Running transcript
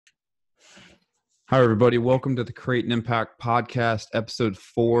Hi, everybody. Welcome to the Create and Impact Podcast, episode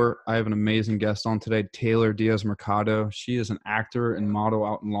 4. I have an amazing guest on today, Taylor DiazMercado. She is an actor and model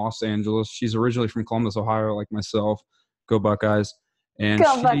out in Los Angeles. She's originally from Columbus, Ohio, like myself. Go Buckeyes. And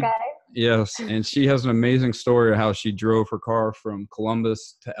Go Buckeyes. Yes, and she has an amazing story of how she drove her car from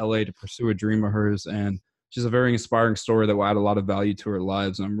Columbus to LA to pursue a dream of hers. And she's a very inspiring story that will add a lot of value to her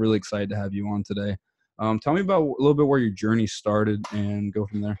lives. And I'm really excited to have you on today. Tell me about a little bit where your journey started and go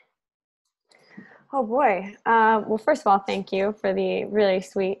from there. Oh boy. Well, first of all, thank you for the really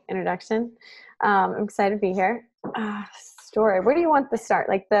sweet introduction. I'm excited to be here. Story. Where do you want to start?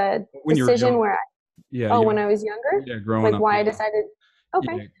 Like the When you were decision young. where when I was younger? Yeah, growing like up. why Yeah. I decided,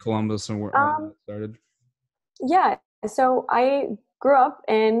 okay. Yeah, Columbus and where that started. Yeah. So I grew up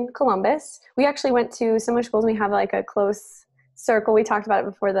in Columbus. We actually went to similar schools. We have like a close circle. We talked about it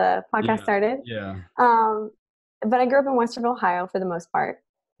before the podcast started. Yeah. But I grew up in Westerville, Ohio for the most part.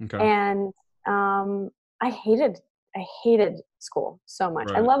 Okay. And I hated school so much.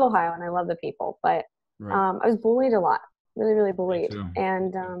 Right. I love Ohio and I love the people, but I was bullied a lot, really, really bullied.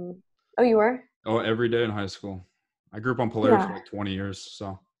 And oh, you were? Oh, every day in high school. I grew up on Polaris for like 20 years.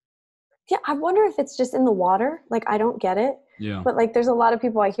 So yeah, I wonder if it's just in the water. Like, I don't get it. Yeah. But like, there's a lot of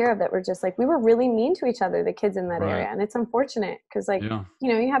people I hear of that were just like, we were really mean to each other, the kids in that area. And it's unfortunate because like,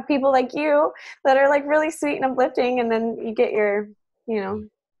 you have people like you that are like really sweet and uplifting, and then you get your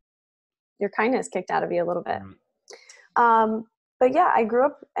kindness kicked out of you a little bit. But yeah, I grew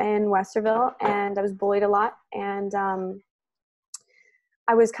up in Westerville and I was bullied a lot, and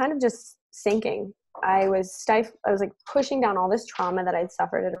I was kind of just sinking. I was like pushing down all this trauma that I'd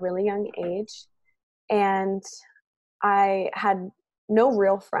suffered at a really young age, and I had no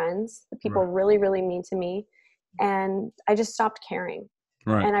real friends. The people were really, really mean to me, and I just stopped caring.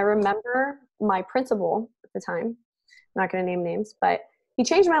 And I remember my principal at the time, I'm not going to name names, but he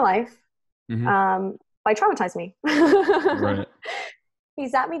changed my life. By traumatizing me. He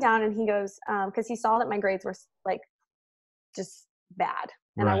sat me down and he goes, because he saw that my grades were like just bad,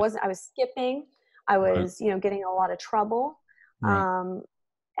 and I was skipping. I was, getting a lot of trouble, and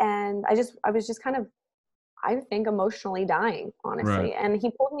I was just kind of, I think, emotionally dying, honestly. And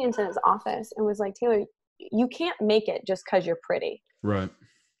he pulled me into his office and was like, Taylor, you can't make it just because you're pretty.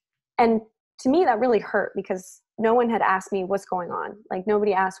 And to me, that really hurt because no one had asked me what's going on. Like,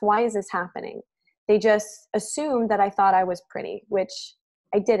 nobody asked, why is this happening? They just assumed that I thought I was pretty, which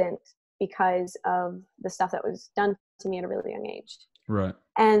I didn't, because of the stuff that was done to me at a really young age.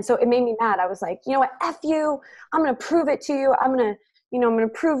 And so it made me mad. I was like, you know what, F you, I'm going to prove it to you. I'm going to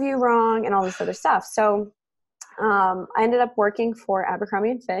prove you wrong and all this other stuff. So I ended up working for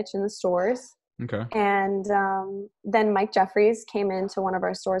Abercrombie & Fitch in the stores. And then Mike Jeffries came into one of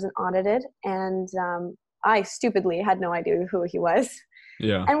our stores and audited, and I stupidly had no idea who he was.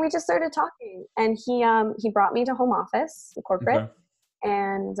 And we just started talking, and he brought me to home office, the corporate,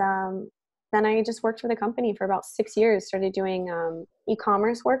 and then I just worked for the company for about 6 years, started doing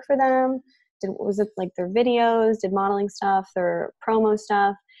e-commerce work for them, did their videos, did modeling stuff, their promo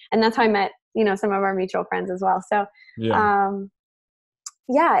stuff, and that's how I met, some of our mutual friends as well. So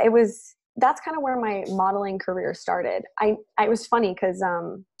that's kind of where my modeling career started. I was funny because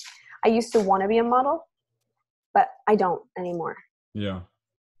I used to want to be a model, but I don't anymore.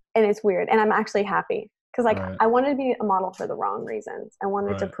 And it's weird. And I'm actually happy because I wanted to be a model for the wrong reasons. I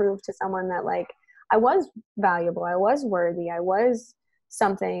wanted to prove to someone that I was valuable. I was worthy. I was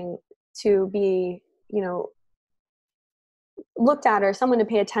something to be, looked at, or someone to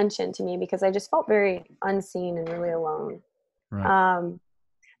pay attention to me, because I just felt very unseen and really alone.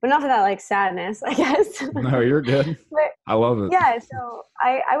 But enough of that sadness, I guess. No, you're good. But, I love it. Yeah. So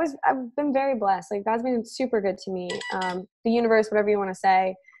I've been very blessed. God's been super good to me. The universe, whatever you want to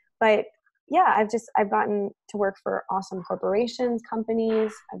say. But yeah, I've gotten to work for awesome corporations,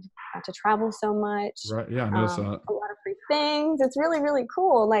 companies. I've got to travel so much. Yeah, I noticed that. A lot of free things. It's really, really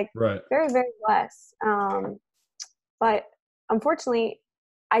cool. Very, very blessed. But unfortunately,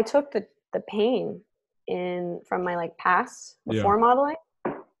 I took the pain from my past before modeling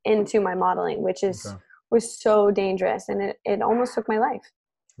into my modeling, which was so dangerous, and it almost took my life.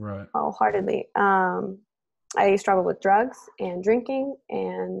 Wholeheartedly. I struggled with drugs and drinking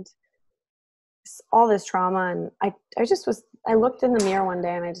and all this trauma, and I looked in the mirror one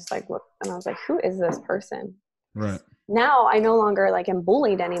day and I just looked and I was like, who is this person? Now I no longer am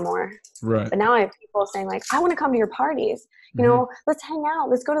bullied anymore. But now I have people saying I want to come to your parties. Let's hang out.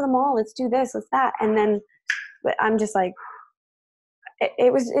 Let's go to the mall. Let's do this. Let's that. And then, but I'm just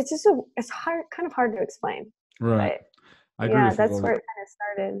it's hard, kind of hard to explain. But, I agree with that's you. where it kind of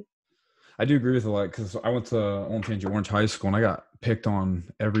started. I do agree with a lot because I went to Olentangy Orange High School and I got picked on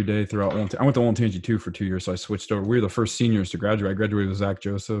every day throughout Olentangy. I went to Olentangy 2 for 2 years, so I switched over. We were the first seniors to graduate. I graduated with Zach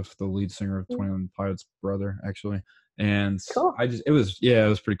Joseph, the lead singer of 21 Pilots' brother, actually. And Cool. it was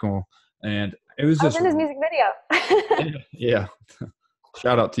pretty cool. And it was I was just, in his music video. yeah.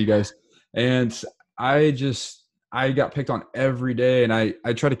 Shout out to you guys. And I got picked on every day, and I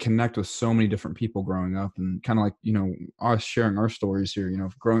try to connect with so many different people growing up, and kind of like, us sharing our stories here,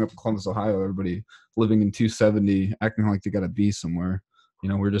 growing up in Columbus, Ohio, everybody living in 270, acting like they got to be somewhere.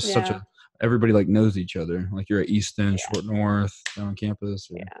 We're just everybody like knows each other. Like you're at Easton, Short North, down on campus.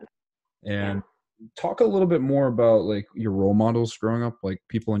 And talk a little bit more about like your role models growing up, like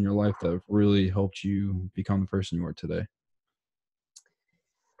people in your life that have really helped you become the person you are today.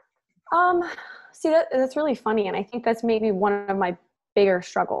 See, that's really funny. And I think that's maybe one of my bigger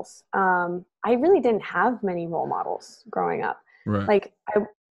struggles. I really didn't have many role models growing up. Right. Like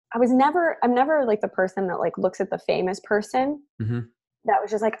I'm never like the person that like looks at the famous person that was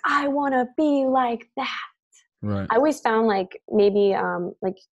just like, I want to be like that. Right. I always found like maybe,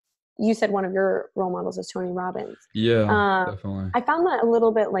 like you said, one of your role models is Tony Robbins. Yeah, definitely. I found that a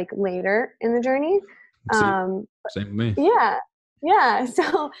little bit like later in the journey. Same with me. Yeah. Yeah.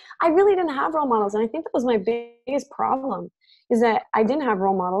 So I really didn't have role models. And I think that was my biggest problem, is that I didn't have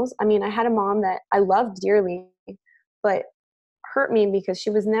role models. I mean, I had a mom that I loved dearly, but hurt me because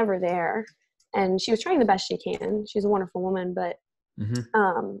she was never there. And she was trying the best she can. She's a wonderful woman, but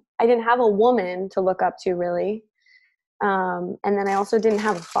I didn't have a woman to look up to really. And then I also didn't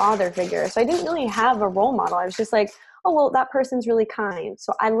have a father figure. So I didn't really have a role model. I was just like, oh, well, that person's really kind.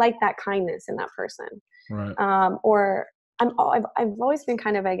 So I like that kindness in that person. Right. Or I've always been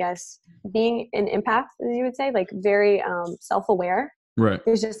kind of, I guess, being an empath, as you would say, like very self-aware. Right.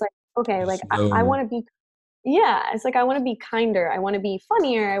 It's just like, okay, like I want to be, it's like I want to be kinder. I want to be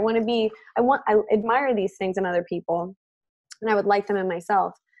funnier. I admire these things in other people, and I would like them in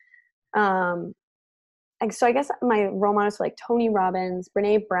myself. So I guess my role models were like Tony Robbins,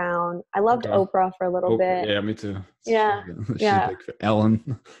 Brene Brown. I loved Oprah for a little bit. Yeah, me too. Yeah. She's big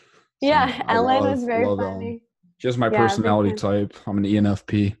Ellen. Yeah, Ellen was very funny. Ellen. She has my personality type. I'm an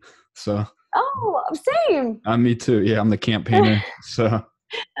ENFP. So. Oh, same. Me too. Yeah, I'm the campaigner. So.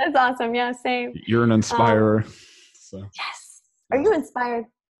 That's awesome. Yeah, same. You're an inspirer. So. Yes. Are you inspired?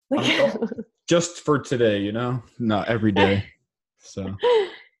 Just for today, not every day. So.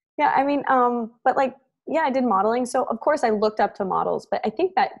 Yeah, I mean, but like, yeah, I did modeling. So of course I looked up to models, but I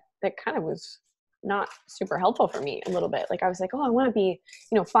think that kind of was not super helpful for me a little bit. Like I was like, oh, I want to be,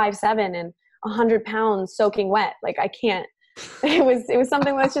 5'7" and 100 pounds soaking wet. Like I can't, it was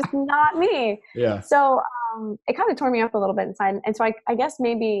something that's just not me. Yeah. So it kind of tore me up a little bit inside. And so I guess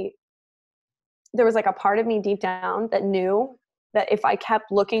maybe there was like a part of me deep down that knew that if I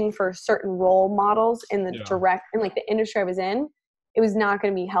kept looking for certain role models in the in like the industry I was in, it was not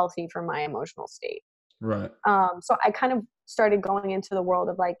going to be healthy for my emotional state. Right. So I kind of started going into the world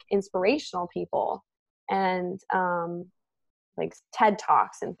of like inspirational people and like TED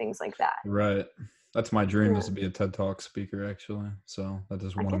Talks and things like that. Right. That's my dream, is to be a TED Talk speaker, actually. So that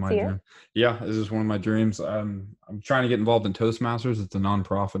is one of my dreams. Yeah, this is one of my dreams. I'm trying to get involved in Toastmasters. It's a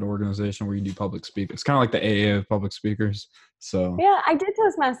nonprofit organization where you do public speak. It's kind of like the AA of public speakers. So yeah, I did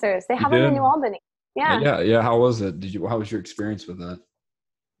Toastmasters. They have them in New Albany. Yeah. Yeah. How was it? How was your experience with that?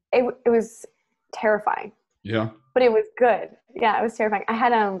 It was terrifying. Yeah. But it was good. Yeah, it was terrifying. I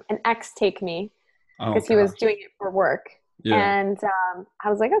had an ex take me because he was doing it for work. Yeah. And I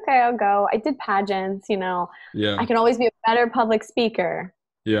was like, okay, I'll go. I did pageants, Yeah. I can always be a better public speaker.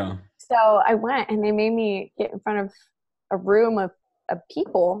 Yeah. So I went, and they made me get in front of a room of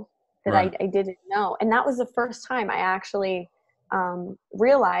people that I didn't know. And that was the first time I actually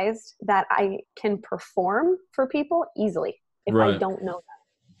realized that I can perform for people easily if I don't know them.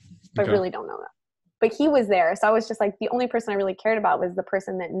 If I really don't know them. But he was there. So I was just like, the only person I really cared about was the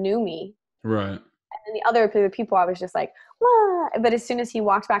person that knew me. Right. And the other people, I was just like, wah. But as soon as he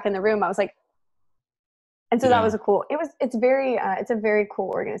walked back in the room, I was like, and so that was it's a very cool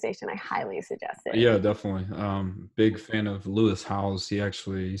organization. I highly suggest it. Yeah, definitely. Big fan of Lewis Howes.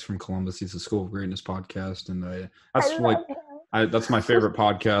 He's from Columbus. He's a School of Greatness podcast. And that's my favorite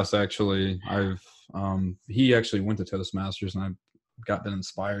podcast, actually. He actually went to Toastmasters, and I've been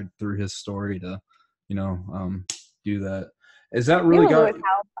inspired through his story to, do that. Is that really Lewis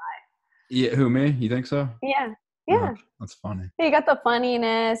Howes vibe? Yeah, who, me? You think so? Yeah. Yeah. Oh, that's funny. You got the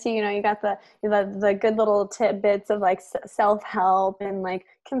funniness, you got the good little tidbits of like self-help and like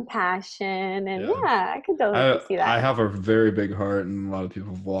compassion, and I could totally see that. I have a very big heart, and a lot of people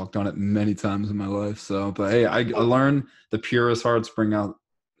have walked on it many times in my life. So, but hey, I learned the purest hearts bring out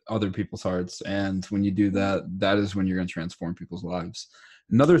other people's hearts. And when you do that, that is when you're going to transform people's lives.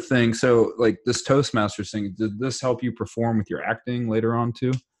 Another thing, so like this Toastmasters thing, did this help you perform with your acting later on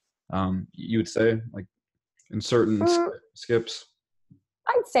too? You would say, like in certain skips?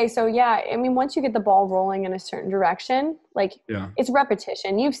 I'd say so, yeah. I mean, once you get the ball rolling in a certain direction, like Yeah. it's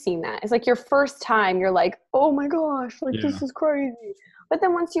repetition. You've seen that. It's like your first time, you're like, oh my gosh, like Yeah. this is crazy. But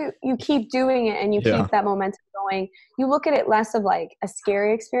then once you keep doing it and you Yeah. keep that momentum going, you look at it less of like a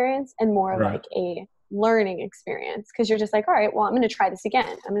scary experience and more of Right. like a learning experience, because you're just like, all right, well, I'm going to try this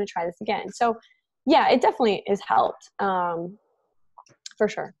again. I'm going to try this again. So yeah, it definitely is helped, for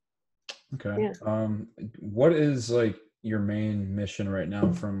sure. Okay. Yeah. What is like your main mission right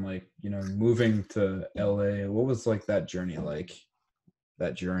now from like, you know, moving to LA? What was like that journey like?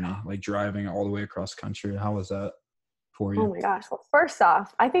 That journey, like driving all the way across country. How was that for Oh you? my gosh. Well, first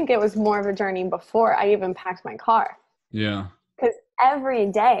off, I think it was more of a journey before I even packed my car. Yeah. Because every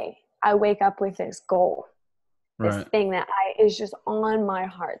day I wake up with this goal, this Right. thing that is just on my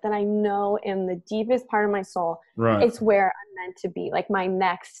heart, that I know in the deepest part of my soul, Right. it's where I'm meant to be, like my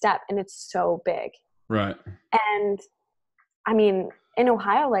next step. And it's so big. Right. And I mean, in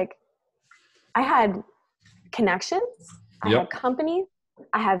Ohio, like I had connections, I Yep. had company,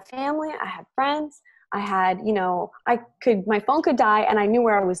 I had family, I had friends, I had, you know, my phone could die and I knew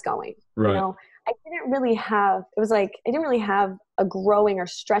where I was going. Right. You know, I didn't really have a growing or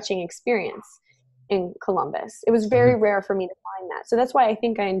stretching experience in Columbus. It was very rare for me to find that. So that's why I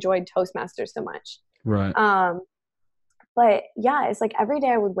think I enjoyed Toastmasters so much. Right. But yeah, it's like every day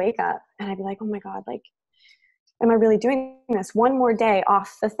I would wake up and I'd be like, oh my God, like, am I really doing this? One more day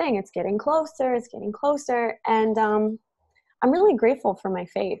off the thing. It's getting closer. It's getting closer. And I'm really grateful for my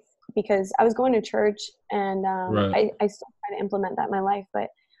faith, because I was going to church and Right. I still try to implement that in my life. But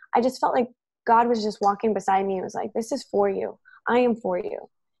I just felt like God was just walking beside me. It was like, this is for you. I am for you.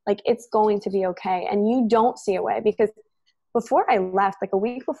 Like, it's going to be okay. And you don't see a way, because before I left, like a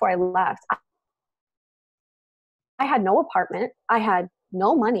week before I left, I had no apartment. I had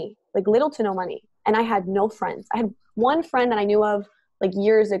no money, like little to no money. And I had no friends. I had one friend that I knew of like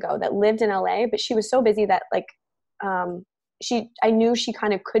years ago that lived in LA, but she was so busy that like, I knew she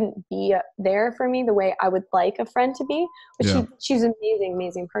kind of couldn't be there for me the way I would like a friend to be, but Yeah. she's an amazing,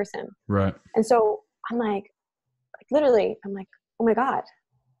 amazing person. Right. And so I'm like literally, I'm like, oh my God,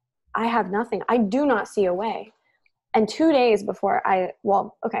 I have nothing. I do not see a way. And 2 days before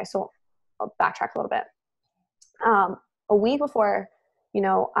so I'll backtrack a little bit. A week before, you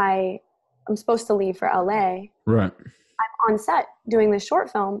know, I'm supposed to leave for LA. Right. I'm on set doing this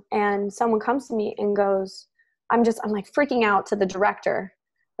short film, and someone comes to me and goes, I'm like freaking out to the director.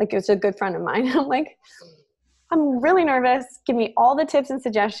 Like, it's a good friend of mine. I'm like, I'm really nervous. Give me all the tips and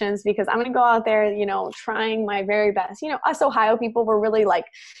suggestions, because I'm going to go out there, you know, trying my very best. You know, us Ohio people were really like,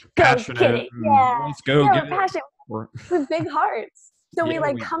 go Passionate. get it. Yeah. Let's go Yeah, get we're passionate. With big hearts. So we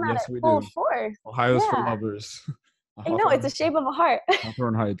like come at yes, it we full do. force. Ohio's for Yeah. lovers. I know, it's a shape of a heart.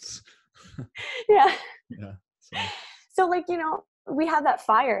 Hawthorne Heights. Yeah. Yeah. So like, you know, we have that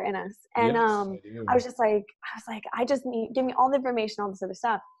fire in us. And Yes, I was like, I just give me all the information, all this other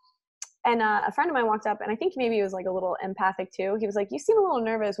stuff. And a friend of mine walked up, and I think maybe he was like a little empathic too. He was like, you seem a little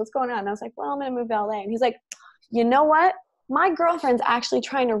nervous. What's going on? And I was like, well, I'm going to move to LA. And he's like, you know what? My girlfriend's actually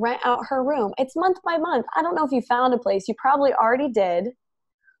trying to rent out her room. It's month by month. I don't know if you found a place. You probably already did.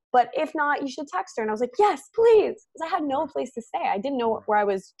 But if not, you should text her. And I was like, yes, please. Because I had no place to stay. I didn't know where I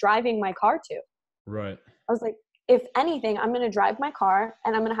was driving my car to. Right. I was like, if anything, I'm going to drive my car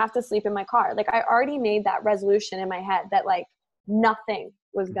and I'm going to have to sleep in my car. Like, I already made that resolution in my head that like nothing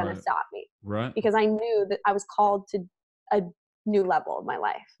was going to stop me. Right. Because I knew that I was called to a new level of my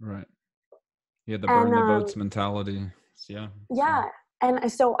life. Right. Yeah, the burn the boats mentality. Yeah. Yeah.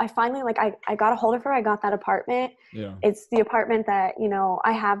 And so I finally, like, I got a hold of her. I got that apartment. Yeah. It's the apartment that, you know,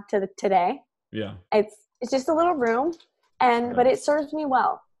 I have today. Yeah. It's just a little room, but it serves me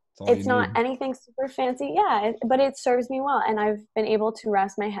well. It's not anything super fancy. Yeah. But it serves me well. And I've been able to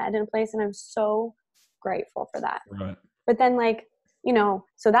rest my head in a place, and I'm so grateful for that. Right. But then, like, you know,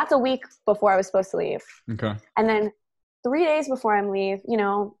 so that's a week before I was supposed to leave. Okay. And then 3 days before I leave, you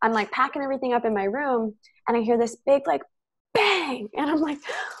know, I'm like packing everything up in my room, and I hear this big like bang, and I'm like,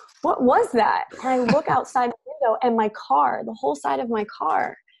 what was that? And I look outside the window, and my car, the whole side of my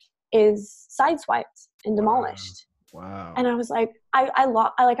car, is sideswiped and demolished. Wow. And I was like,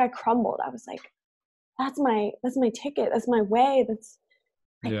 I crumbled. I was like, that's my ticket. That's my way. That's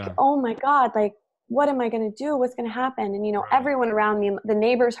like, oh my God, like, what am I going to do? What's going to happen? And, you know, everyone around me, the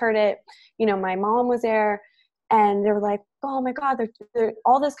neighbors heard it. You know, my mom was there, and they were like, oh my God, there's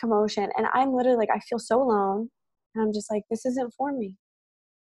all this commotion. And I'm literally like, I feel so alone. And I'm just like, this isn't for me.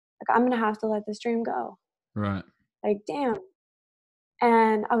 Like, I'm going to have to let this dream go. Right. Like, damn.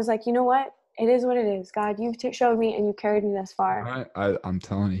 And I was like, you know what? It is what it is. God, you've showed me and you carried me this far. I'm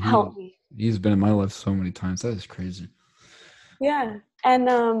telling you, Help me. he's been in my life so many times. That is crazy. Yeah.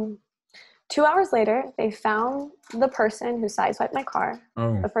 And 2 hours later, they found the person who sideswiped my car.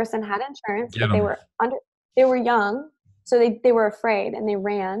 Oh, The person had insurance, get but him. they were young, so they were afraid and they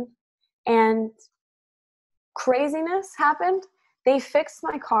ran. And craziness happened. They fixed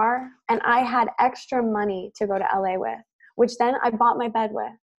my car, and I had extra money to go to LA with, which then I bought my bed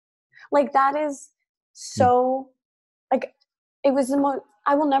with. Like, that is so, like, it was the most,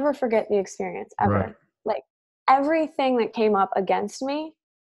 I will never forget the experience ever. Right. Like, everything that came up against me,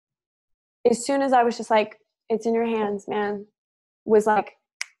 as soon as I was just like, it's in your hands, man, was like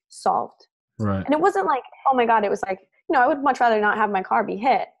solved. Right. And it wasn't like, oh my God, it was like, I would much rather not have my car be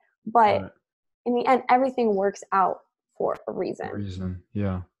hit. But Right. in the end, everything works out for a reason.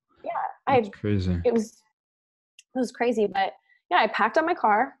 Yeah. Yeah. That's crazy. It was crazy. But yeah, I packed up my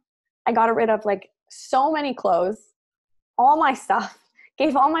car. I got rid of like so many clothes, all my stuff,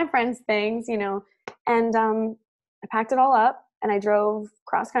 gave all my friends things, and I packed it all up and I drove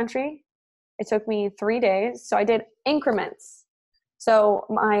cross country. It took me 3 days. So I did increments. So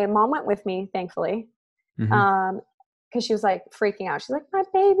my mom went with me, thankfully, because she was like freaking out. She's like, my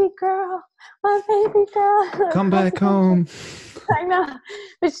baby girl. Come back home. I know.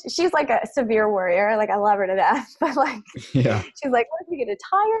 But she's like a severe warrior. Like, I love her to death. But like, Yeah. she's like, what if you get a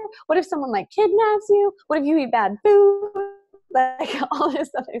tire? What if someone like kidnaps you? What if you eat bad food? Like, all this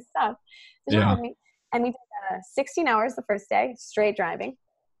other stuff. So she went with me. And we did 16 hours the first day, straight driving.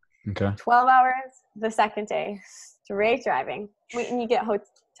 Okay. 12 hours the second day, straight driving. And you get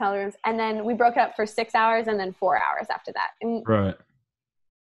hotel rooms. And then we broke it up for 6 hours and then 4 hours after that. And right.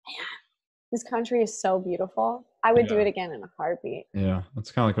 Man, this country is so beautiful. I would do it again in a heartbeat. Yeah.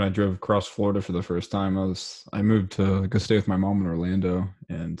 That's kind of like when I drove across Florida for the first time. I moved to go stay with my mom in Orlando,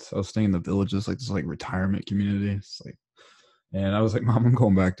 and I was staying in the Villages, like this like retirement community. It's like, and I was like, Mom, I'm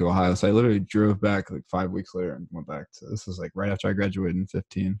going back to Ohio. So I literally drove back like 5 weeks later and went back to, this was like right after I graduated in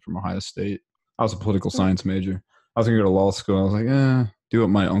 15 from Ohio State. I was a political science major. I was going to go to law school. I was like, do what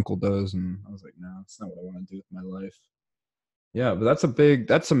my uncle does. And I was like, no, it's not what I want to do with my life. Yeah, but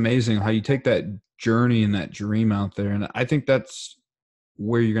that's amazing how you take that journey and that dream out there. And I think that's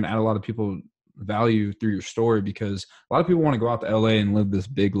where you're going to add a lot of people value through your story, because a lot of people want to go out to LA and live this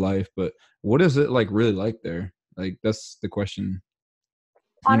big life, but what is it like really like there? Like, that's the question.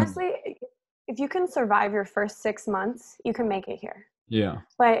 Honestly, if you can survive your first 6 months, you can make it here. Yeah.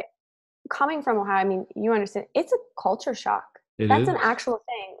 But coming from Ohio, I mean, you understand, it's a culture shock. That's an actual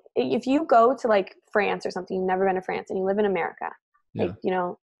thing. If you go to like France or something, you've never been to France and you live in America, like,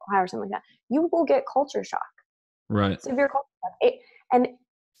 Ohio or something like that, you will get culture shock. Right. Severe culture shock. And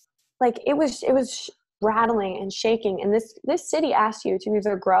like, it was rattling and shaking. And this city asks you to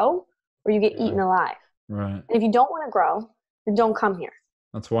either grow or you get eaten alive. Right. And if you don't want to grow, then don't come here.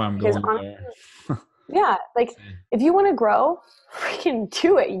 That's why I'm going there. Yeah, like, if you want to grow, freaking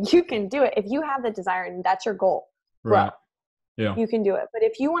do it. You can do it. If you have the desire and that's your goal, grow. Right. Yeah. You can do it. But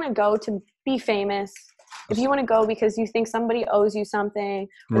if you want to go to be famous, if you want to go because you think somebody owes you something,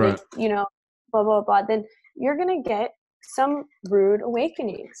 or they, blah, blah, blah, then you're going to get some rude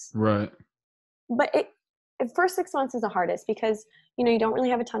awakenings. Right. But the first 6 months is the hardest because, you don't really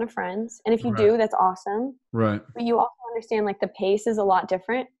have a ton of friends. And if you do, that's awesome. Right. But you also understand, like, the pace is a lot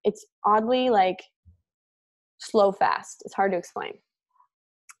different. It's oddly, like, slow fast. It's hard to explain.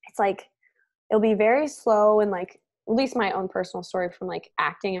 It's like, it'll be very slow, and like, at least my own personal story from like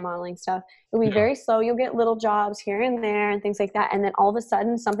acting and modeling stuff, it'll be very slow. You'll get little jobs here and there and things like that. And then all of a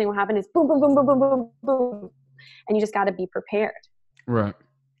sudden something will happen. Is boom, boom, boom, boom, boom, boom, boom. And you just got to be prepared. Right.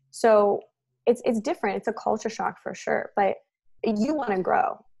 So it's different. It's a culture shock for sure, but you want to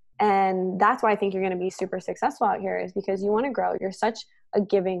grow. And that's why I think you're going to be super successful out here, is because you want to grow. You're such a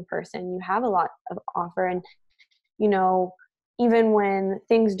giving person. You have a lot of offer. And, even when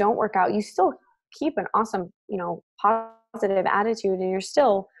things don't work out, you still keep an awesome, positive attitude, and you're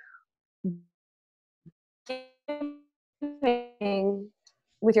still giving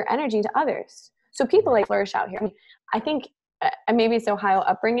with your energy to others. So people like flourish out here. I mean, I think maybe it's Ohio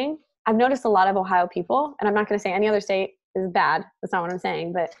upbringing. I've noticed a lot of Ohio people, and I'm not going to say any other state is bad. That's not what I'm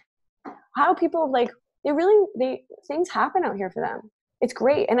saying, but Ohio people, like, things happen out here for them. It's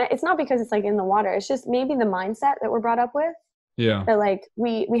great. And it's not because it's like in the water. It's just maybe the mindset that we're brought up with. Yeah. That like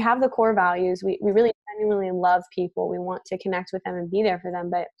we have the core values. We really genuinely love people. We want to connect with them and be there for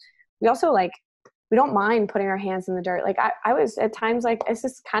them. But we also, like, we don't mind putting our hands in the dirt. Like, I was at times, like, it's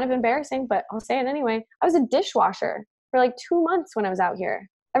just kind of embarrassing, but I'll say it anyway. I was a dishwasher for like 2 months when I was out here.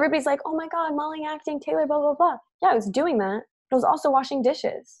 everybody's like, oh my God, modeling, acting, Taylor, blah, blah, blah. Yeah, I was doing that. But I was also washing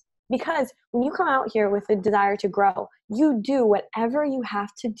dishes. Because when you come out here with a desire to grow, you do whatever you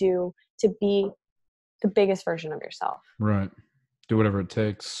have to do to be the biggest version of yourself. Right. Do whatever it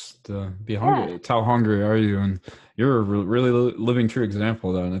takes to be hungry. Yeah. It's how hungry are you? And you're a really living true example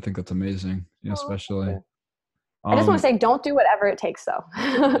of that. And I think that's amazing, Oh, especially. I just want to Um, say, don't do whatever it takes, though.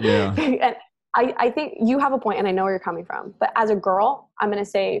 yeah. And I think you have a point, and I know where you're coming from. But as a girl, I'm going to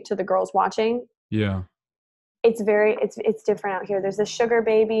say to the girls watching, Yeah. it's different out here. There's a sugar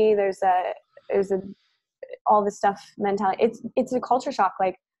baby. There's a all this stuff mentality. It's a culture shock.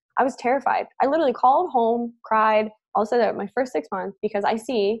 Like, I was terrified. I literally called home, cried, all said that my first 6 months, because I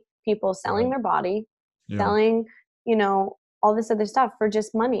see people selling their body, Yeah. selling, all this other stuff for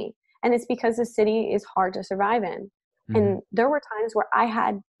just money. And it's because the city is hard to survive in. Mm-hmm. And there were times where I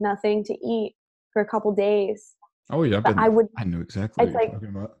had nothing to eat for a couple days. Oh yeah. But I knew exactly what it's you're like, talking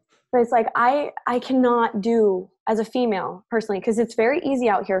about. but it's like, I cannot do as a female personally, because it's very easy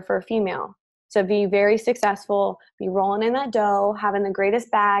out here for a female to be very successful, be rolling in that dough, having the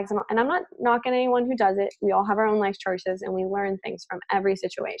greatest bags. And I'm not knocking anyone who does it. We all have our own life choices and we learn things from every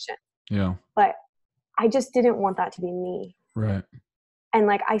situation. Yeah. But I just didn't want that to be me. Right. And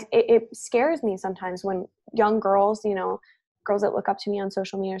like, it scares me sometimes when young girls, girls that look up to me on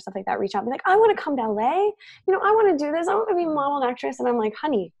social media or stuff like that, reach out and be like, I want to come to LA. I want to do this. I want to be a model and actress. And I'm like,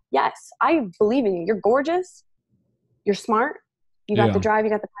 honey, yes, I believe in you. You're gorgeous. You're smart. You got the drive.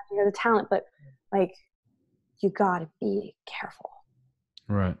 You got the passion. You got the talent. But like, you got to be careful.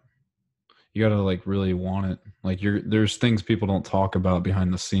 Right. You got to like really want it. Like there's things people don't talk about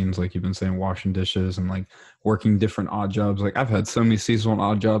behind the scenes. Like you've been saying, washing dishes and like working different odd jobs. Like I've had so many seasonal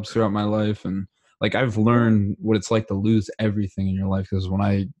odd jobs throughout my life. And like, I've learned what it's like to lose everything in your life. Because when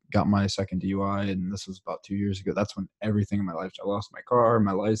I got my second DUI, and this was about 2 years ago, that's when everything in my life, I lost my car,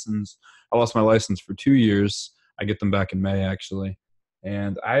 my license. I lost my license for 2 years. I get them back in May actually.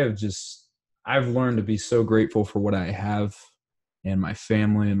 And I've learned to be so grateful for what I have and my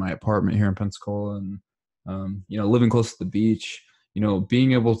family and my apartment here in Pensacola, and living close to the beach,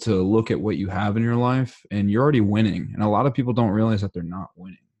 being able to look at what you have in your life and you're already winning. And a lot of people don't realize that they're not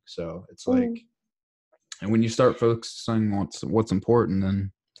winning. So it's like, and when you start focusing on what's important,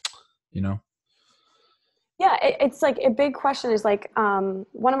 then, Yeah, it's like a big question is like,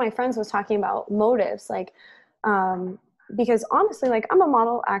 one of my friends was talking about motives, like, because honestly, like, I'm a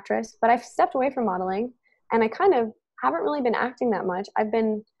model actress, but I've stepped away from modeling and I kind of haven't really been acting that much.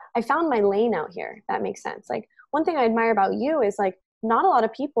 I found my lane out here, if that makes sense. Like, one thing I admire about you is like, not a lot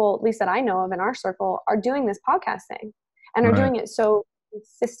of people, at least that I know of in our circle, are doing this podcast thing and are doing it so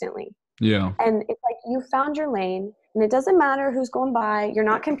consistently. Yeah. And it's like, you found your lane and it doesn't matter who's going by. You're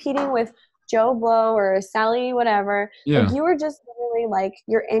not competing with Joe Blow or Sally, whatever. Yeah. Like, you are just literally like,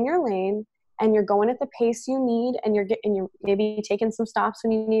 you're in your lane and you're going at the pace you need, and you're maybe taking some stops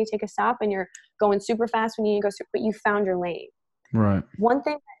when you need to take a stop, and you're going super fast when you need to go super, but you found your lane. Right. One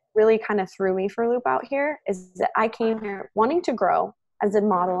thing that really kind of threw me for a loop out here is that I came here wanting to grow as a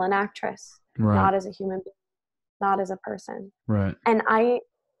model and actress, not as a human being, not as a person. Right. And I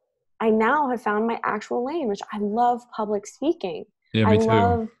now have found my actual lane, which I love public speaking. Yeah, me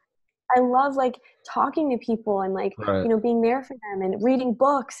too. I love like talking to people and like, being there for them and reading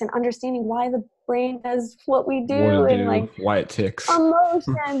books and understanding why the brain does what we do and like why it ticks,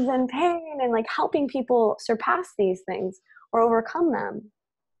 emotions and pain, and like helping people surpass these things or overcome them.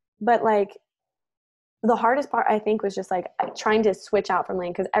 But like, the hardest part I think was just like trying to switch out from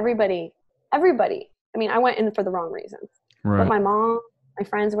lane, because everybody, I mean, I went in for the wrong reasons. Right. But my mom, my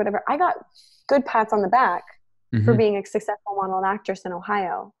friends, or whatever, I got good pats on the back for being a successful model and actress in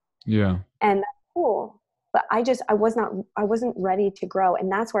Ohio. Yeah. And that's cool. But I wasn't ready to grow.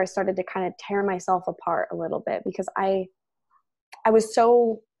 And that's where I started to kind of tear myself apart a little bit, because I was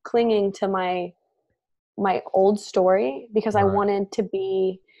so clinging to my old story, because I wanted to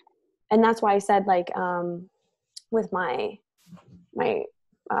be, and that's why I said like, with my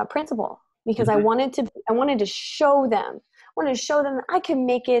principal, because I wanted to show them that I can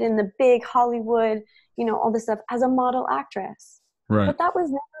make it in the big Hollywood, all this stuff as a model actress. Right. But that was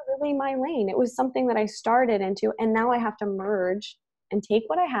never really my lane. It was something that I started into, and now I have to merge and take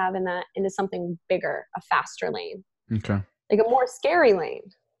what I have in that into something bigger, a faster lane. Okay. Like a more scary lane.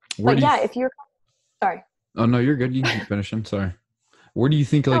 If you're sorry. Oh no, you're good. You can keep finishing. Sorry. Where do you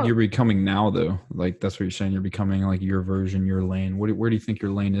think like you're becoming now though? Like that's what you're saying. You're becoming like your version, your lane. Where do you think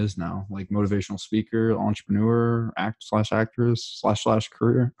your lane is now? Like motivational speaker, entrepreneur, actress /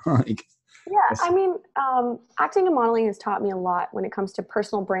 career? Like. Yeah, I mean, acting and modeling has taught me a lot when it comes to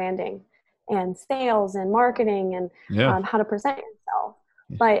personal branding and sales and marketing and how to present yourself.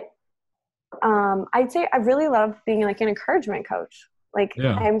 But I'd say I really love being like an encouragement coach. Like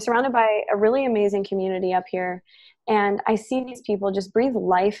Yeah. I'm surrounded by a really amazing community up here, and I see these people just breathe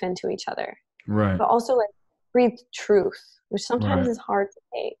life into each other, Right. but also like breathe truth, which sometimes Right. is hard to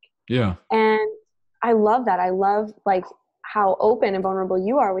take. Yeah. And I love that. I love like how open and vulnerable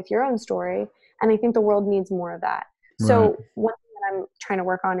you are with your own story. And I think the world needs more of that. Right. So one thing that I'm trying to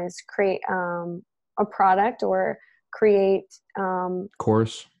work on is create a product or create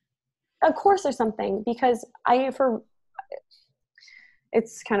Course. a course or something, because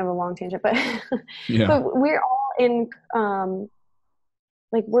it's kind of a long tangent, but Yeah. but we're all in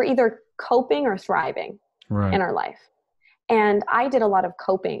like we're either coping or thriving Right. in our life. And I did a lot of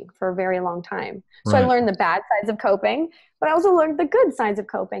coping for a very long time. So I Right. learned the bad sides of coping, but I also learned the good sides of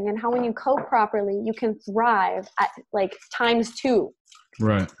coping, and how when you cope properly, you can thrive at like times two.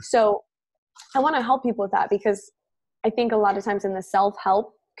 Right. So I want to help people with that, because I think a lot of times in the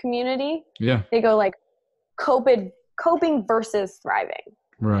self-help community, Yeah. they go like coping versus thriving.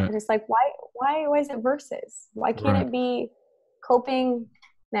 Right. And it's like, why is it versus? Why can't Right. it be coping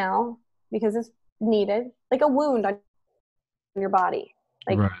now because it's needed? Like a wound on your body.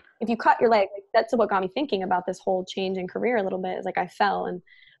 Like Right. if you cut your leg, like that's what got me thinking about this whole change in career a little bit. Is like I fell and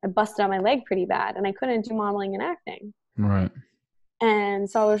I busted out my leg pretty bad, and I couldn't do modeling and acting. Right. And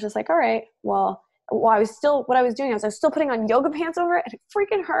so I was just like, all right, well, I was still putting on yoga pants over it, and it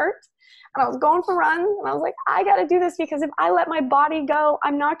freaking hurt. And I was going for runs, and I was like, I got to do this, because if I let my body go,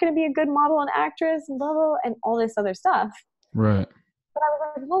 I'm not going to be a good model and actress, and blah, blah, blah, and all this other stuff. Right. But I was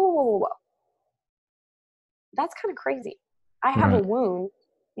like, whoa. That's kind of crazy. I have a Right. wound,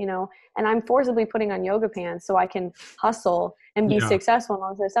 and I'm forcibly putting on yoga pants so I can hustle and be Yeah. successful and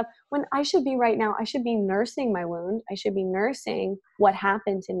all this other stuff. When I should be right now, I should be nursing my wound. I should be nursing what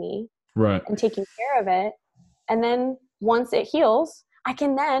happened to me Right. and taking care of it. And then once it heals, I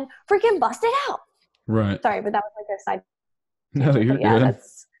can then freaking bust it out. Right. Sorry, but that was like a side No, tangent. you're But yeah, good.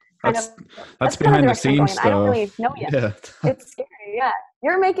 that's That's that's kind of the behind the direction I'm going scenes in. I don't really stuff. know yet. Yeah. It's scary. Yeah.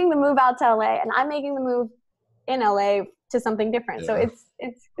 You're making the move out to LA, and I'm making the move in LA to something different. So Yeah.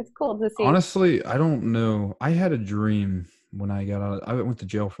 it's cool to see. Honestly, I don't know. I had a dream when I got out. I went to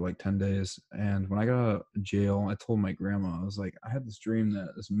jail for like 10 days. And when I got out of jail, I told my grandma, I was like, I had this dream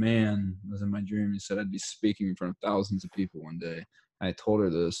that this man was in my dream. He said I'd be speaking in front of thousands of people one day. And I told her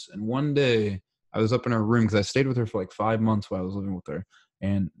this. And one day I was up in her room because I stayed with her for like 5 months while I was living with her.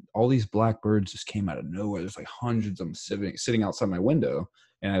 And all these black birds just came out of nowhere. There's like hundreds of them sitting outside my window.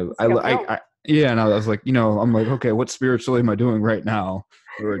 And yeah, and I was like, I'm like, okay, what spiritually am I doing right now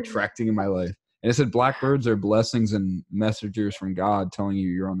or attracting in my life? And it said blackbirds are blessings and messengers from God telling you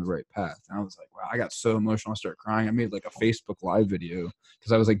you're on the right path. And I was like, wow, I got so emotional. I started crying. I made like a Facebook Live video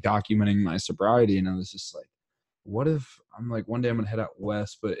because I was like documenting my sobriety. And I was just like, what if I'm like, one day I'm going to head out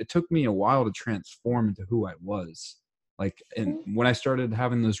west. But it took me a while to transform into who I was. Like, and when I started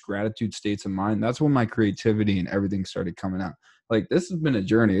having those gratitude states of mind, that's when my creativity and everything started coming out. Like, this has been a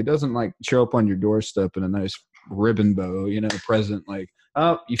journey. It doesn't like show up on your doorstep in a nice ribbon bow, present, like,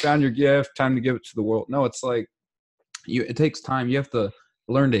 oh, you found your gift, time to give it to the world. No, it's like it takes time. You have to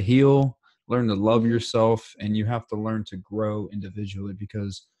learn to heal, learn to love yourself, and you have to learn to grow individually,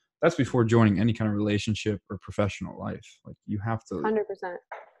 because that's before joining any kind of relationship or professional life. Like, you have to, 100%.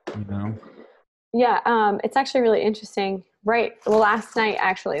 you know. Yeah, it's actually really interesting. Right, last night,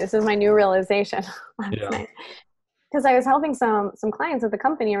 actually, this is my new realization last night, because I was helping some clients at the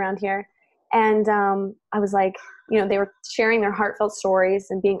company around here, and I was like, they were sharing their heartfelt stories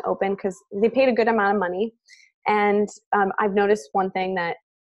and being open because they paid a good amount of money. And I've noticed one thing that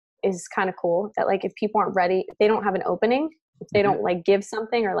is kind of cool, that like if people aren't ready, if they don't have an opening, if they don't like give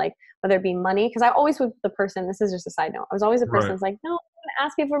something, or like whether it be money, because I always was the person, this is just a side note, I was always the person that's like, no, I don't want to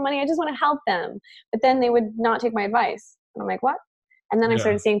ask people for money, I just want to help them. But then they would not take my advice. And I'm like, what? And then I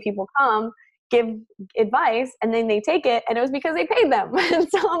started seeing people come give advice, and then they take it, and it was because they paid them. And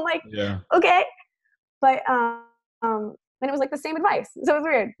so I'm like, okay. But and it was like the same advice. So it was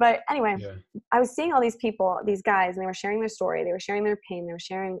weird. But anyway, I was seeing all these people, these guys, and they were sharing their story, they were sharing their pain, they were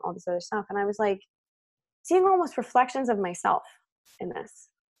sharing all this other stuff. And I was like seeing almost reflections of myself in this.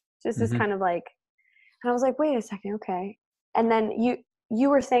 Just this kind of like, and I was like, wait a second, okay. And then you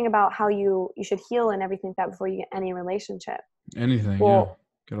were saying about how you should heal and everything like that before you get any relationship. Anything, well,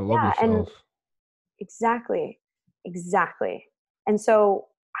 gotta love yourself. And exactly. And so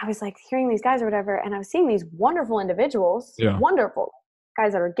I was like hearing these guys or whatever, and I was seeing these wonderful individuals, wonderful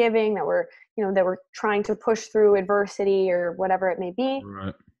guys that were giving, that were, that were trying to push through adversity or whatever it may be.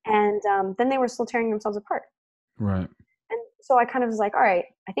 Right. And then they were still tearing themselves apart. Right. And so I kind of was like, all right,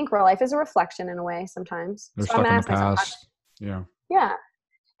 I think real life is a reflection in a way sometimes. They're so I'm stuck gonna in ask the myself, past. Yeah.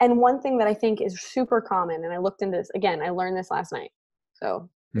 And one thing that I think is super common, and I looked into this again, I learned this last night. So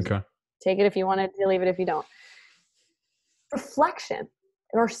Okay. take it if you want to, leave it if you don't. Reflection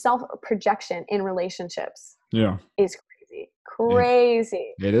or self-projection in relationships is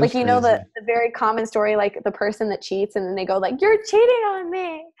crazy. It is like, you know, crazy. the very common story, like the person that cheats and then they go like, you're cheating on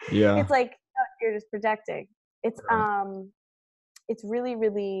me. Yeah. It's like, no, you're just projecting. It's Right. it's really,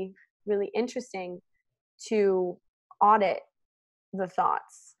 really, really interesting to audit the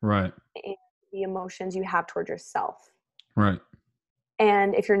thoughts Right. and the emotions you have toward yourself. Right.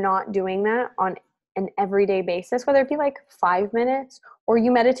 And if you're not doing that on an everyday basis, whether it be like 5 minutes or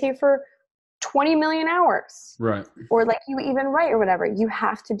you meditate for 20 million hours, Right. or like you even write or whatever, you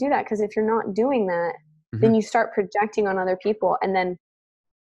have to do that. Because if you're not doing that, then you start projecting on other people. And then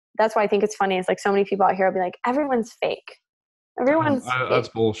that's why I think it's funny. It's like so many people out here will be like, everyone's fake. Everyone's fake. That's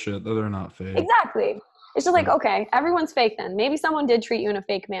bullshit. They're not fake. Exactly. It's just like, okay, everyone's fake then. Maybe someone did treat you in a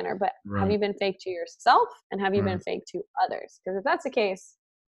fake manner, but have you been fake to yourself and have you been fake to others? Because if that's the case,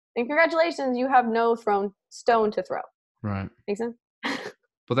 then congratulations, you have no stone to throw. Right. Make sense?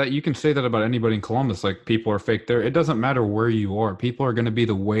 But that you can say that about anybody in Columbus. Like, people are fake there. It doesn't matter where you are. People are going to be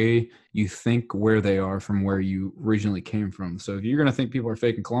the way you think where they are from where you originally came from. So if you're going to think people are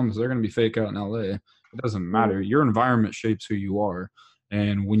fake in Columbus, they're going to be fake out in LA. It doesn't matter. Your environment shapes who you are.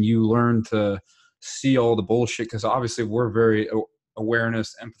 And when you learn to see all the bullshit, because obviously we're very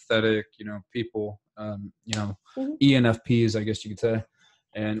awareness, empathetic, people, ENFPs, I guess you could say.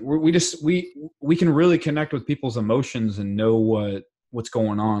 And we can really connect with people's emotions and know what's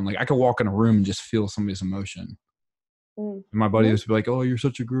going on. Like, I could walk in a room and just feel somebody's emotion. And my buddy used to be like, "Oh, you're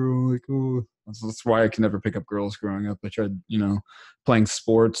such a girl." Like, oh, that's why I could never pick up girls growing up. I tried, playing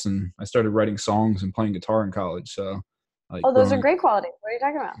sports, and I started writing songs and playing guitar in college. So, like, those are great qualities. What are you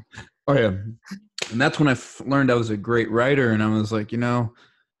talking about? Oh yeah, and that's when I learned I was a great writer, and I was like,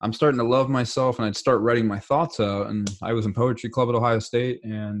 I'm starting to love myself, and I'd start writing my thoughts out. And I was in poetry club at Ohio State,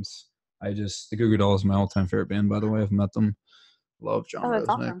 and the Goo Goo Dolls is my all-time favorite band, by the way. I've met them. Love John That's Rosnick.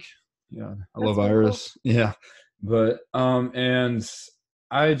 awesome. Yeah, I love Iris. Cool. Yeah, but and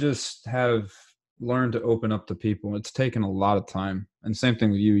I just have learned to open up to people. It's taken a lot of time, and same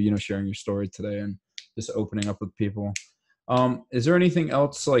thing with you. Sharing your story today and just opening up with people. Is there anything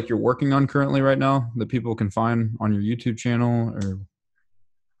else like you're working on currently right now that people can find on your YouTube channel or?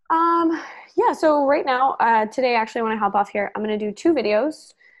 Yeah. So right now, today, actually, when I hop off here, I'm going to do 2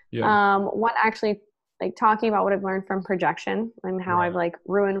 videos. Yeah. One actually like talking about what I've learned from projection and how I've like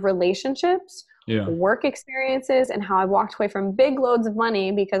ruined relationships, work experiences, and how I walked away from big loads of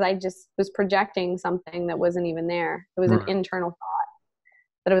money because I just was projecting something that wasn't even there. It was an internal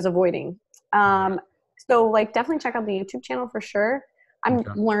thought that I was avoiding. So like definitely check out the YouTube channel for sure. I'm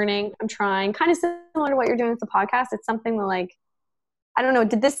learning, I'm trying, kind of similar to what you're doing with the podcast. It's something that like, I don't know,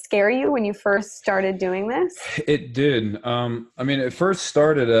 did this scare you when you first started doing this? It did. It first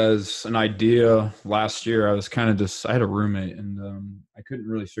started as an idea last year. I was kind of I had a roommate and I couldn't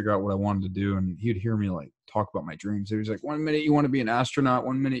really figure out what I wanted to do. And he'd hear me like talk about my dreams. He was like, 1 minute you want to be an astronaut,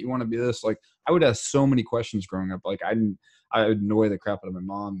 1 minute you want to be this. Like, I would ask so many questions growing up. Like, I would annoy the crap out of my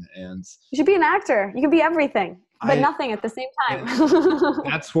mom. And you should be an actor. You can be everything, but nothing at the same time.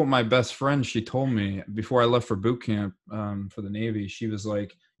 That's what my best friend, she told me before I left for boot camp for the Navy. She was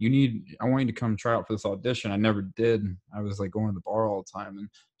like, I want you to come try out for this audition. I never did. I was like going to the bar all the time. And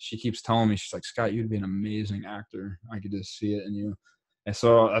she keeps telling me, she's like, Scott, you'd be an amazing actor. I could just see it in you. And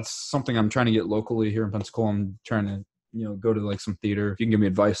so that's something I'm trying to get locally here in Pensacola. I'm trying to, go to like some theater. If you can give me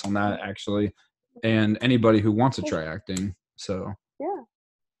advice on that, actually. And anybody who wants to try acting. So. Yeah,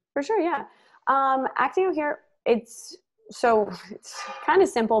 for sure. Yeah. Acting out here, it's kind of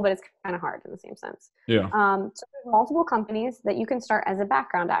simple, but it's kind of hard in the same sense. Yeah. So there's multiple companies that you can start as a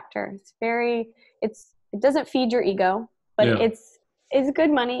background actor. It doesn't feed your ego, but it's good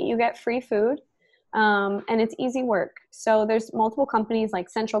money. You get free food, and it's easy work. So there's multiple companies like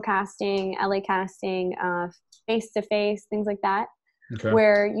Central Casting, LA Casting, Face to Face, things like that,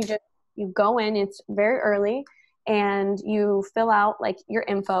 where you go in. It's very early, and you fill out like your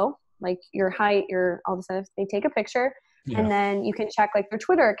info, like your height, all the stuff. They take a picture. Yeah. And then you can check like their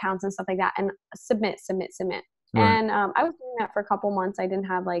Twitter accounts and stuff like that and submit. Right. And I was doing that for a couple months. I didn't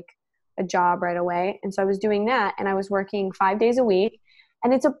have like a job right away. And so I was doing that and I was working 5 days a week.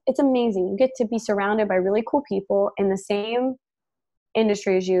 And it's amazing. You get to be surrounded by really cool people in the same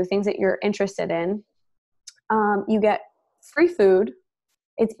industry as you, things that you're interested in. You get free food.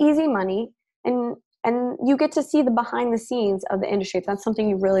 It's easy money. And you get to see the behind the scenes of the industry if that's something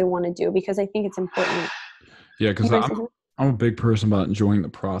you really want to do, because I think it's important. Yeah, because I'm a big person about enjoying the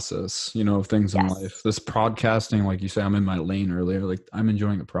process, of things in life. Yes. This podcasting, like you say, I'm in my lane earlier. Like I'm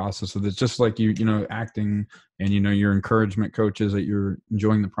enjoying the process of it. Just like acting and, your encouragement coaches, that you're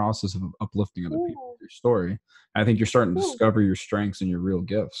enjoying the process of uplifting other people with your story. I think you're starting to discover your strengths and your real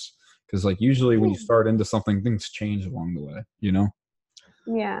gifts. Because like usually when you start into something, things change along the way.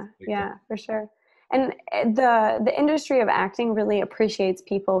 Yeah, yeah, for sure. And the industry of acting really appreciates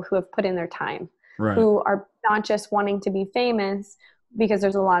people who have put in their time, Right. who are not just wanting to be famous, because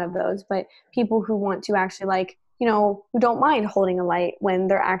there's a lot of those, but people who want to actually like, who don't mind holding a light when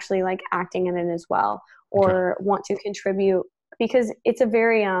they're actually like acting in it as well, or want to contribute, because it's a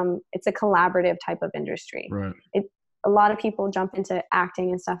very it's a collaborative type of industry. Right. A lot of people jump into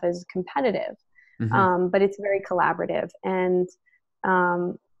acting and stuff as competitive, but it's very collaborative, and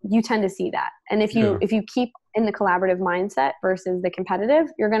you tend to see that. And if you keep in the collaborative mindset versus the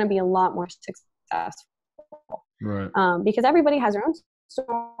competitive, you're going to be a lot more successful. Right. Because everybody has their own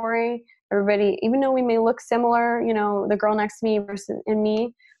story. Everybody, even though we may look similar, the girl next to me versus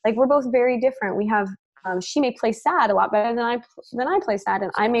me, like we're both very different. We have she may play sad a lot better than I play sad,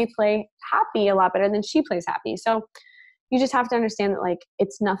 and I may play happy a lot better than she plays happy. So you just have to understand that like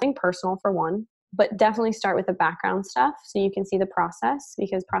it's nothing personal, for one, but definitely start with the background stuff so you can see the process,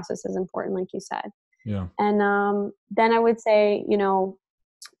 because process is important, like you said. Yeah. And then I would say,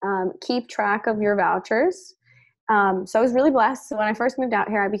 keep track of your vouchers. So I was really blessed. So when I first moved out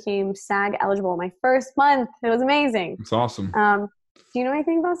here, I became SAG eligible my first month. It was amazing. It's awesome. Do you know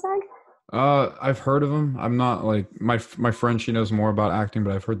anything about SAG? I've heard of them. I'm not like my friend. She knows more about acting,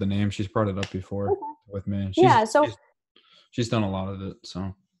 but I've heard the name. She's brought it up before with me. She's done a lot of it.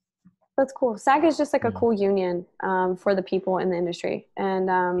 So that's cool. SAG is just like a cool union for the people in the industry,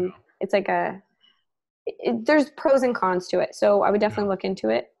 and it's like there's pros and cons to it. So I would definitely look into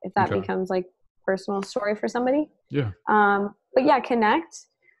it if that becomes like personal story for somebody. Yeah. But yeah, connect.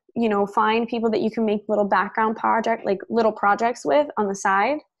 Find people that you can make little background little projects with on the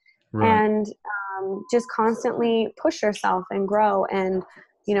side. Right. And just constantly push yourself and grow. And,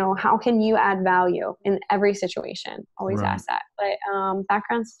 how can you add value in every situation? Always ask that. But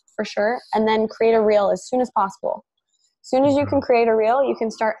backgrounds for sure. And then create a reel as soon as possible. As soon as you can create a reel, you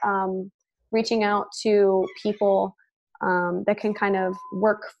can start reaching out to people that can kind of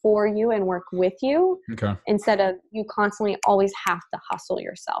work for you and work with you, instead of you constantly always have to hustle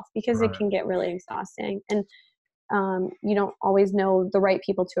yourself, because it can get really exhausting. And you don't always know the right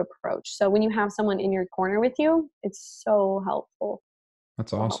people to approach. So when you have someone in your corner with you, it's so helpful.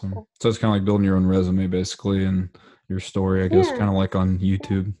 That's awesome. So it's kind of like building your own resume, basically, and your story, I guess, kind of like on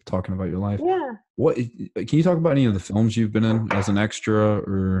YouTube, talking about your life. Yeah. What can you talk about any of the films you've been in as an extra,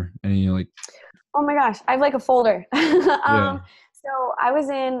 or any like? Oh my gosh, I have like a folder. So I was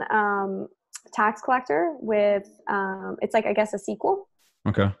in Tax Collector with it's like, I guess, a sequel.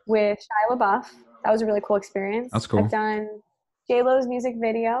 Okay. With Shia LaBeouf. That was a really cool experience. That's cool. I've done J-Lo's music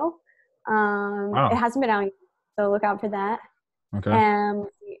video. It hasn't been out yet, so look out for that. Okay. And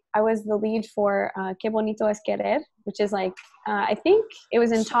I was the lead for Que Bonito Es Querer, which is like, I think it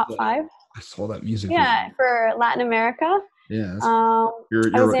was in top 5. I saw that music video. For Latin America. Yeah.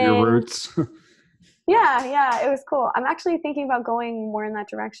 Your roots. Yeah, it was cool. I'm actually thinking about going more in that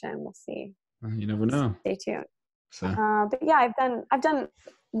direction. We'll see. You never know. Stay tuned. So. But yeah, I've done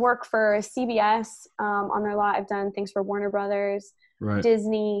work for CBS on their lot. I've done things for Warner Brothers,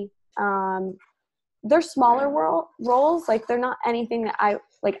 Disney. They're smaller roles. Like they're not anything that I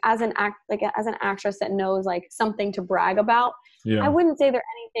like as an actress that knows like something to brag about. Yeah. I wouldn't say they're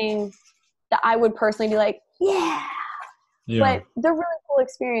anything that I would personally be like, yeah. But they're really cool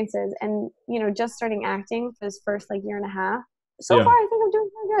experiences. And, just starting acting for this first like year and a half. So far, I think I'm doing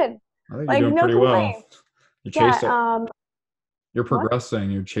pretty good. I think you're doing pretty well. You're progressing.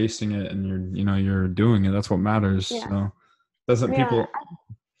 What? You're chasing it, and you're doing it. That's what matters. Yeah. So doesn't people?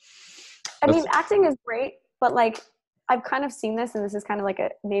 I mean, acting is great, but like I've kind of seen this, and this is kind of like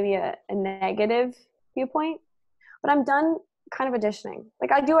maybe a negative viewpoint. But I'm done kind of auditioning.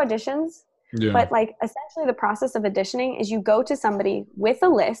 Like I do auditions. Yeah. But like essentially the process of auditioning is you go to somebody with a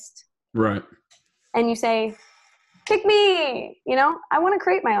list. Right. And you say, pick me, I want to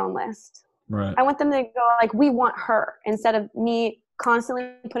create my own list. Right. I want them to go like, we want her, instead of me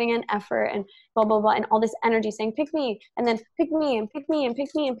constantly putting in effort and blah, blah, blah, and all this energy saying, pick me, and then pick me and pick me and pick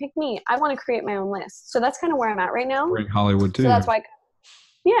me and pick me. I want to create my own list. So that's kind of where I'm at right now. We're in Hollywood too. So that's why,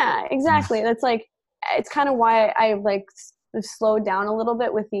 yeah, exactly. Yeah. That's like, it's kind of why I like slowed down a little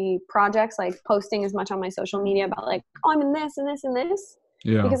bit with the projects, like posting as much on my social media about like, oh, I'm in this and this and this.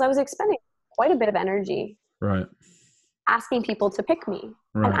 Yeah. Because I was expending quite a bit of energy. Right. Asking people to pick me.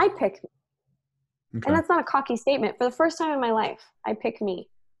 Right. And I picked me. And that's not a cocky statement. For the first time in my life, I pick me.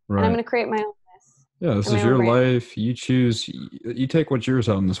 Right. And I'm going to create my own list. Yeah, this is your life. You choose. You take what's yours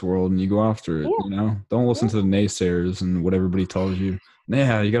out in this world, and you go after it. Yeah. Don't listen to the naysayers and what everybody tells you.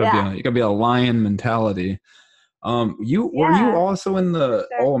 Yeah, you gotta be a lion mentality. Were you also in the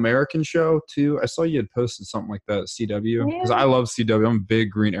All American show too? I saw you had posted something like that at CW, because I love CW. I'm a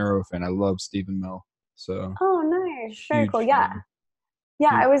big Green Arrow fan. I love Stephen Mill. So nice, very cool. Yeah,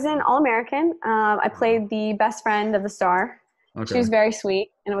 I was in All American. I played the best friend of the star. She was very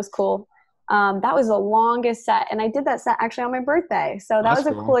sweet, and it was cool. That was the longest set, and I did that set actually on my birthday. So that was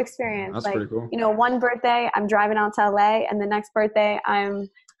a cool experience. That's pretty cool. One birthday I'm driving out to LA, and the next birthday I'm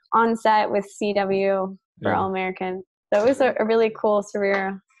on set with CW for All American. So it was a really cool,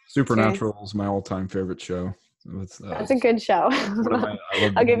 surreal. Supernatural is my all-time favorite show. That's a good show.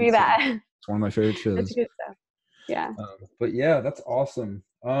 I'll give you that. It's one of my favorite shows. That's a good show. Yeah. But yeah, that's awesome.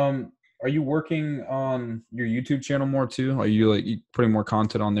 Are you working on your YouTube channel more too? Are you putting more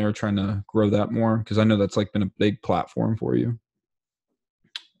content on there, trying to grow that more? Because I know that's been a big platform for you.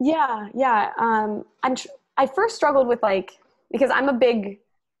 Yeah. I first struggled with because I'm a big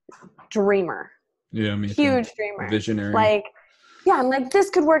dreamer. Yeah, me huge too. Dreamer. Visionary. I'm like, this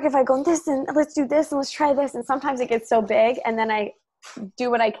could work if I go this, and let's do this, and let's try this. And sometimes it gets so big, and then I do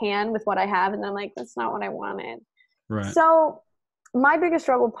what I can with what I have, and then I'm like, that's not what I wanted. Right. So my biggest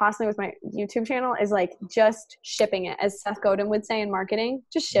struggle possibly with my YouTube channel is just shipping it, as Seth Godin would say in marketing.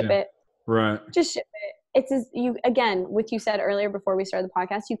 Just ship it. Right. Just ship it. What you said earlier before we started the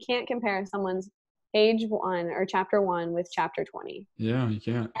podcast, you can't compare someone's page 1 or chapter 1 with chapter 20. Yeah, you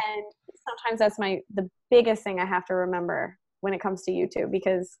can't. And sometimes that's the biggest thing I have to remember when it comes to YouTube,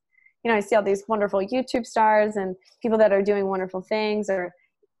 because I see all these wonderful YouTube stars and people that are doing wonderful things, or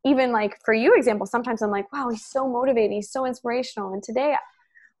even for you example, sometimes I'm like, wow, he's so motivating, he's so inspirational, and today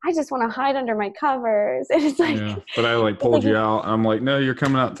I just want to hide under my covers. And it's but I pulled you out. I'm like, no, you're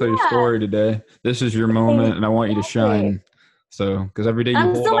coming out to tell your story today. This is your moment, and I want you to shine. So, because every day you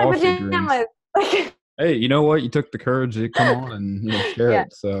hold off your dreams. Hey, you know what? You took the courage to come on and share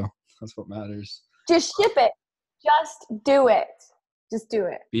it. So that's what matters. Just ship it. Just do it. Just do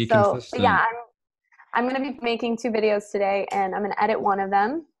it. Be consistent. Yeah, I'm going to be making 2 videos today, and I'm going to edit one of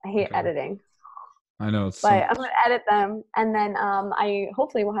them. I hate editing. I know. But I'm going to edit them, and then I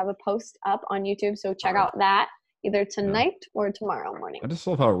hopefully will have a post up on YouTube, so check out that either tonight or tomorrow morning. I just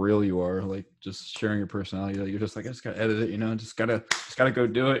love how real you are, just sharing your personality. You're just I just got to edit it, just gotta go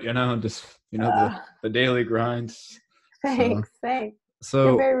do it, just, the daily grinds. Thanks. So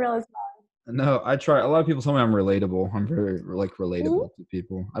you're very real as well. No, I try. A lot of people tell me I'm relatable. I'm very relatable to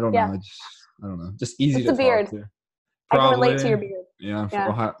people. I don't know. I don't know. Just easy to talk beard. to. Probably. I can relate to your beard.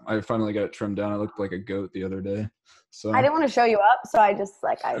 Yeah. I finally got it trimmed down. I looked like a goat the other day. So I didn't want to show you up, so I just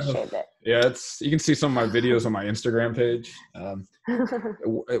I shaved it. Yeah, you can see some of my videos on my Instagram page.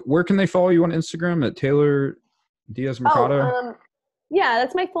 Where can they follow you on Instagram? At Taylor DiazMercado? Yeah,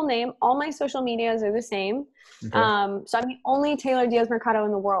 that's my full name. All my social medias are the same. Okay. So I'm the only Taylor DiazMercado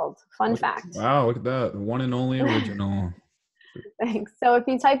in the world. Fun fact. Wow, look at that. The one and only original. Thanks. So if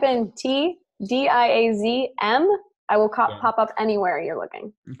you type in TDiazM, I will pop up anywhere you're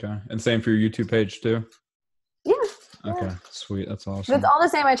looking. Okay. And same for your YouTube page too? Yeah. Okay. Sweet. That's awesome. It's all the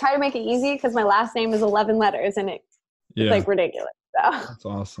same. I try to make it easy because my last name is 11 letters, and it's ridiculous. So. That's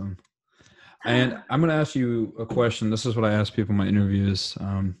awesome. And I'm going to ask you a question. This is what I ask people in my interviews.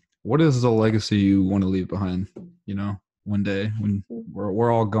 What is the legacy you want to leave behind, one day when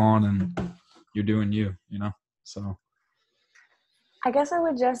we're all gone and you're doing you, So I guess I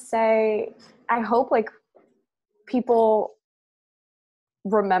would just say, I hope people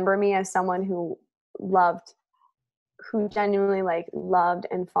remember me as someone who genuinely loved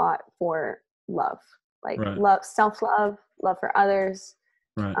and fought for love, love, self-love, love for others,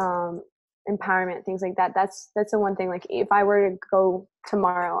 empowerment, things like that. That's the one thing. If I were to go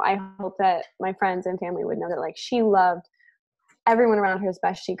tomorrow, I hope that my friends and family would know that she loved everyone around her as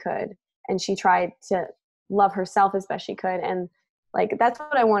best she could, and she tried to love herself as best she could. And that's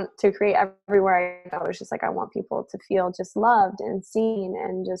what I want to create everywhere I go. It's just I want people to feel just loved and seen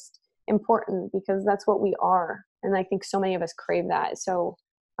and just important, because that's what we are. And I think so many of us crave that. So,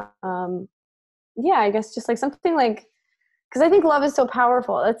 I guess just something because I think love is so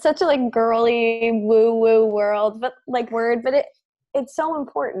powerful. It's such a girly woo-woo world, but word, but it's so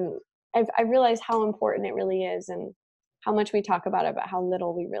important. I realize how important it really is, and how much we talk about it, but how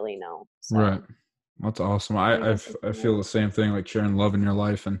little we really know. So. Right. That's awesome. I think that's I something feel the same thing, like sharing love in your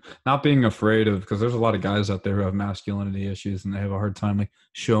life and not being afraid of, because there's a lot of guys out there who have masculinity issues and they have a hard time like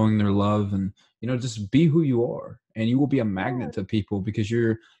showing their love, and just be who you are and you will be a yeah, magnet to people because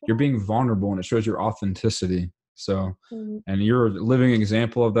you're yeah. being vulnerable and it shows your authenticity. So, Mhm. and you're a living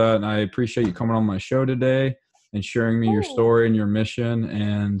example of that. And I appreciate you coming on my show today and sharing me your Thanks. story and your mission.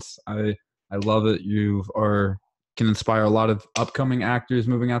 And I love it. You are can inspire a lot of upcoming actors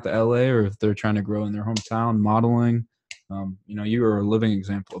moving out to LA, or if they're trying to grow in their hometown modeling. You are a living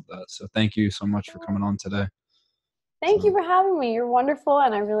example of that. So thank you so much for coming on today. Thank you So for having me. You're wonderful,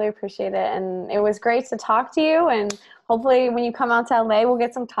 and I really appreciate it. And it was great to talk to you. And hopefully, when you come out to LA, we'll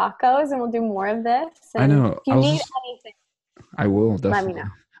get some tacos and we'll do more of this. I And know if you need anything, I will let me know. definitely.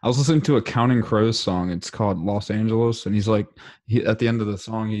 I was listening to a Counting Crows song. It's called Los Angeles, and he's like, at the end of the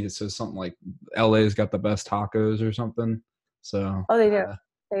song, he says something like, "LA's got the best tacos" or something. So Oh, they do.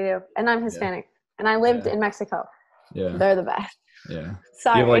 They do. And I'm yeah, Hispanic, and I lived yeah, in Mexico. yeah, They're the best. yeah.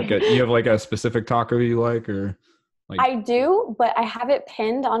 Sorry. You have like a specific taco you like, or like? I do, but I have it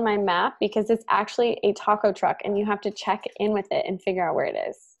pinned on my map because it's actually a taco truck, and you have to check in with it and figure out where it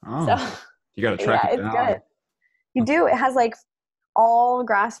is. So, Oh, you got to track yeah, it it's down. good. You do. It has like all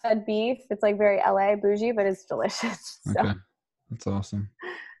grass-fed beef. It's like very LA bougie, but it's delicious. So, Okay, that's awesome.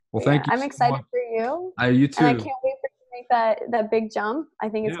 Well, but yeah, thank you I'm so excited much. for you, You and I too. can't wait for you to make that big jump. I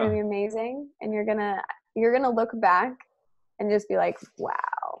think it's going Yeah. to be amazing, and you're gonna look back and just be like, wow,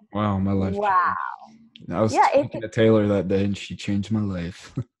 Wow, my life wow. changed. I was Yeah, speaking to Taylor that day, and she changed my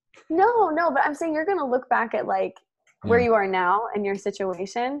life. no, but I'm saying you're gonna look back at like where Yeah, you are now and your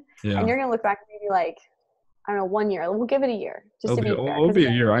situation, and yeah. you're gonna look back maybe like I don't know 1 year. We'll give it a year just to be fair, It'll because be a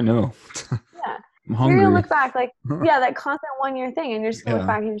year. I know. yeah, I'm you're gonna hungry. look back like yeah that constant 1 year thing, and you're just gonna look Yeah.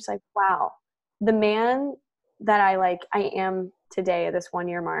 back and you're just like wow, the man that I am today at this 1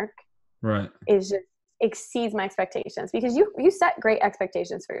 year mark Right. is just exceeds my expectations because you set great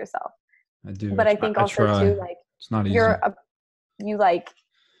expectations for yourself, I do. but I think I also try. too like It's not you're easy. a you like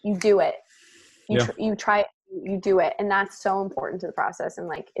you do it Yeah. you try it, you do it, and that's so important to the process and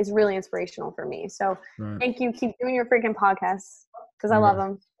like is really inspirational for me. So Right. thank you, keep doing your freaking podcasts because I love Okay.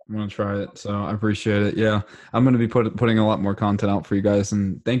 them. I'm gonna try it. So I appreciate it. Yeah, I'm gonna be putting a lot more content out for you guys.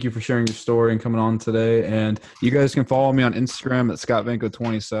 And thank you for sharing your story and coming on today. And you guys can follow me on Instagram at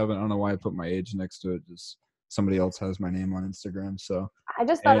ScottVanko27. I don't know why I put my age next to it. Just somebody else has my name on Instagram. So I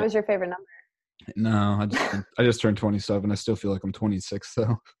just thought it and was your favorite number. no, I just turned 27. I still feel like I'm 26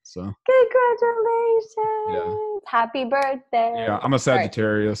 though. So yeah, Congratulations, happy birthday. yeah. I'm a All right.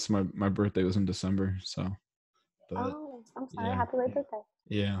 Sagittarius. My birthday was in December. So, but Oh, I'm sorry, yeah, happy late birthday.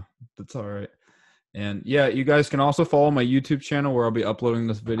 yeah, that's all right. And yeah, you guys can also follow my YouTube channel where I'll be uploading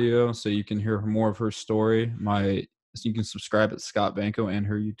this video so you can hear more of her story. So you can subscribe at Scott Banco and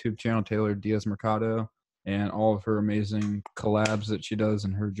her YouTube channel, Taylor DiazMercado, and all of her amazing collabs that she does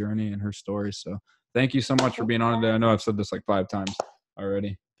and her journey and her story. So thank you so much for Thanks being for on today. I having know I've said this like 5 times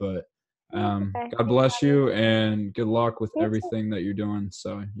already, but me. It's okay, God thanks for bless having me. you and good luck with You too. everything that you're doing.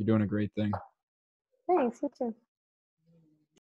 So you're doing a great thing. Thanks, you too.